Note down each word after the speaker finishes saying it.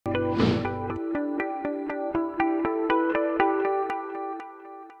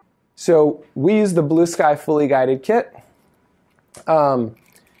So we use the BlueSky fully guided kit.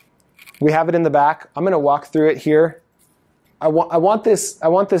 We have it in the back. I'm going to walk through it here. I want these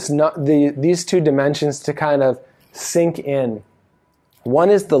two dimensions to kind of sink in.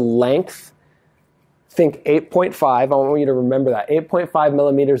 One is the length. Think 8.5. I want you to remember that. 8.5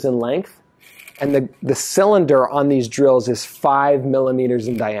 millimeters in length. And the cylinder on these drills is 5 millimeters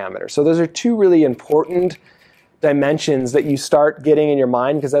in diameter. So those are two really important dimensions that you start getting in your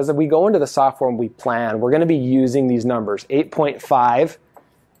mind, because as we go into the software and we plan, we're going to be using these numbers. 8.5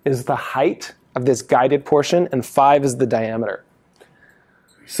 is the height of this guided portion, and 5 is the diameter.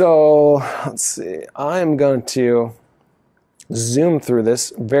 So let's see. I'm going to zoom through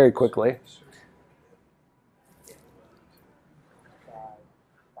this very quickly.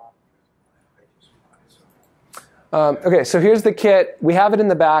 Okay, so here's the kit. We have it in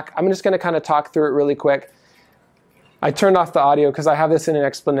the back. I'm just going to kind of talk through it really quick. I turned off the audio because I have this in an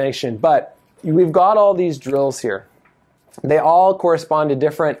explanation, but we've got all these drills here. They all correspond to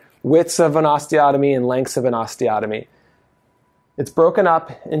different widths of an osteotomy and lengths of an osteotomy. It's broken up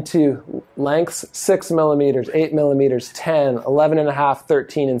into lengths 6 millimeters, 8 millimeters, 10, 11.5,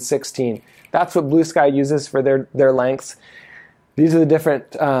 13, and 16. That's what BlueSky uses for their lengths. These are the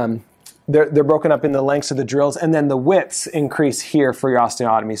different, they're broken up in the lengths of the drills, and then the widths increase here for your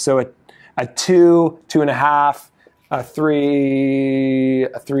osteotomy. So a 2, 2.5, a 3,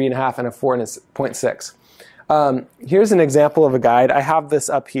 a 3.5, and a 4 and a 0.6. Here's an example of a guide. I have this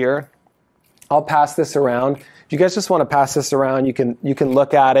up here. I'll pass this around. If you guys just want to pass this around, you can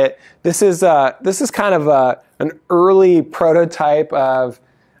look at it. This is kind of an early prototype of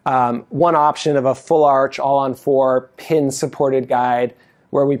one option of a full arch, all on 4 pin supported guide,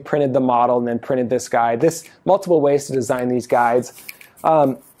 where we printed the model and then printed this guide. There's multiple ways to design these guides,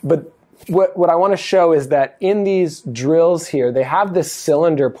 but what I want to show is that in these drills here, they have this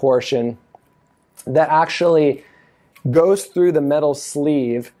cylinder portion that actually goes through the metal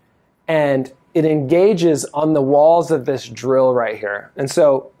sleeve, and it engages on the walls of this drill right here. And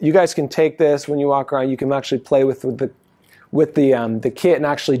so you guys can take this when you walk around. You can actually play with the kit and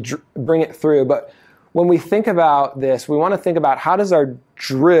actually bring it through. But when we think about this, we want to think about how does our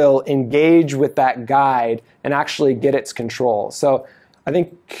drill engage with that guide and actually get its control. So I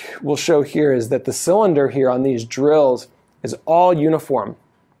think we'll show here is that the cylinder here on these drills is all uniform,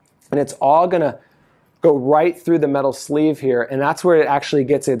 and it's all going to go right through the metal sleeve here, and that's where it actually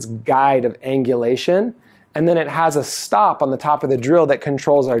gets its guide of angulation, and then it has a stop on the top of the drill that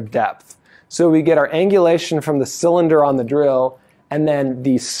controls our depth. So we get our angulation from the cylinder on the drill, and then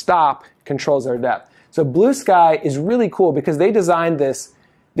the stop controls our depth. So BlueSky is really cool because they designed this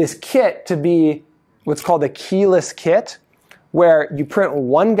kit to be what's called a keyless kit, where you print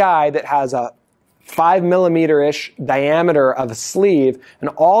one guide that has a 5 millimeter-ish diameter of a sleeve, and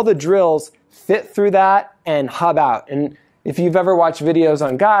all the drills fit through that and hub out. And if you've ever watched videos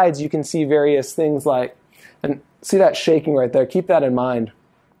on guides, you can see various things like, and see that shaking right there, keep that in mind.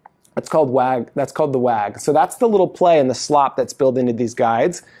 That's called wag. That's called the wag. So that's the little play and the slop that's built into these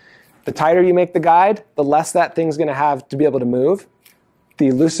guides. The tighter you make the guide, the less that thing's going to have to be able to move.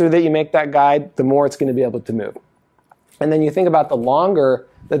 The looser that you make that guide, the more it's going to be able to move. And then you think about the longer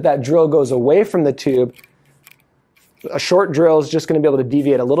that drill goes away from the tube, a short drill is just going to be able to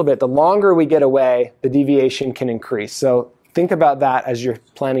deviate a little bit. The longer we get away, the deviation can increase. So think about that as you're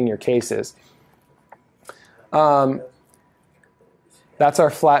planning your cases. That's our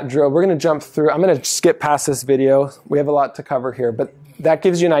flat drill. We're going to jump through. I'm going to skip past this video. We have a lot to cover here, but that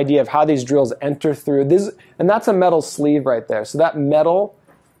gives you an idea of how these drills enter through this, and that's a metal sleeve right there. So that metal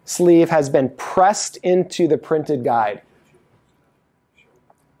sleeve has been pressed into the printed guide.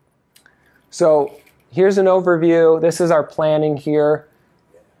 So here's an overview. This is our planning here.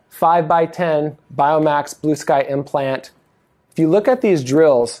 5x10 Biomax BlueSky implant. If you look at these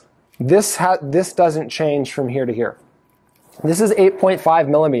drills, this doesn't change from here to here. This is 8.5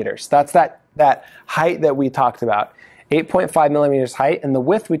 millimeters. That's that height that we talked about. 8.5 millimeters height, and the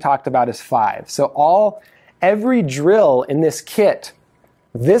width we talked about is 5. So every drill in this kit,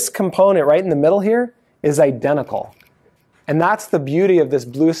 this component right in the middle here is identical. And that's the beauty of this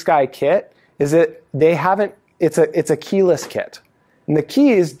BlueSky kit, is that it's a keyless kit. And the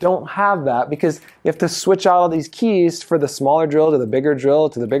keys don't have that because you have to switch out all these keys for the smaller drill to the bigger drill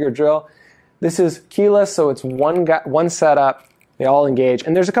to the bigger drill. This is keyless, so it's one setup. They all engage.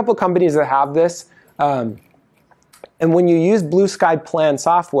 And there's a couple of companies that have this. And when you use BlueSky Plan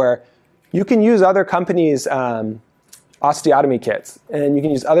software, you can use other companies' osteotomy kits. And you can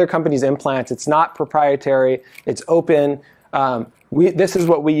use other companies' implants. It's not proprietary. It's open. This is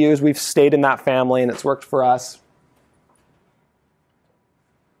what we use. We've stayed in that family, and it's worked for us.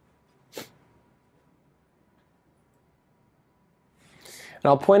 And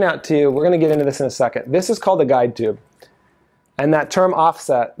I'll point out too, we're going to get into this in a second. This is called a guide tube. And that term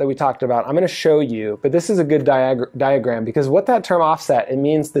offset that we talked about, I'm going to show you, but this is a good diagram because what that term offset, it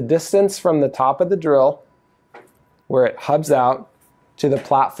means the distance from the top of the drill where it hubs out to the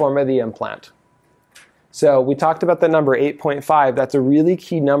platform of the implant. So we talked about the number 8.5. That's a really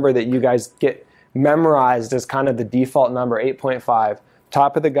key number that you guys get memorized as kind of the default number, 8.5.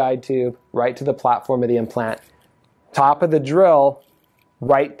 Top of the guide tube, right to the platform of the implant. Top of the drill,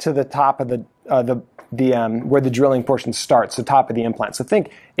 right to the top of where the drilling portion starts, so top of the implant. So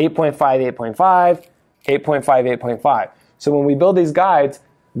think 8.5, 8.5, 8.5, 8.5. So when we build these guides,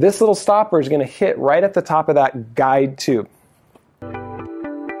 this little stopper is going to hit right at the top of that guide tube.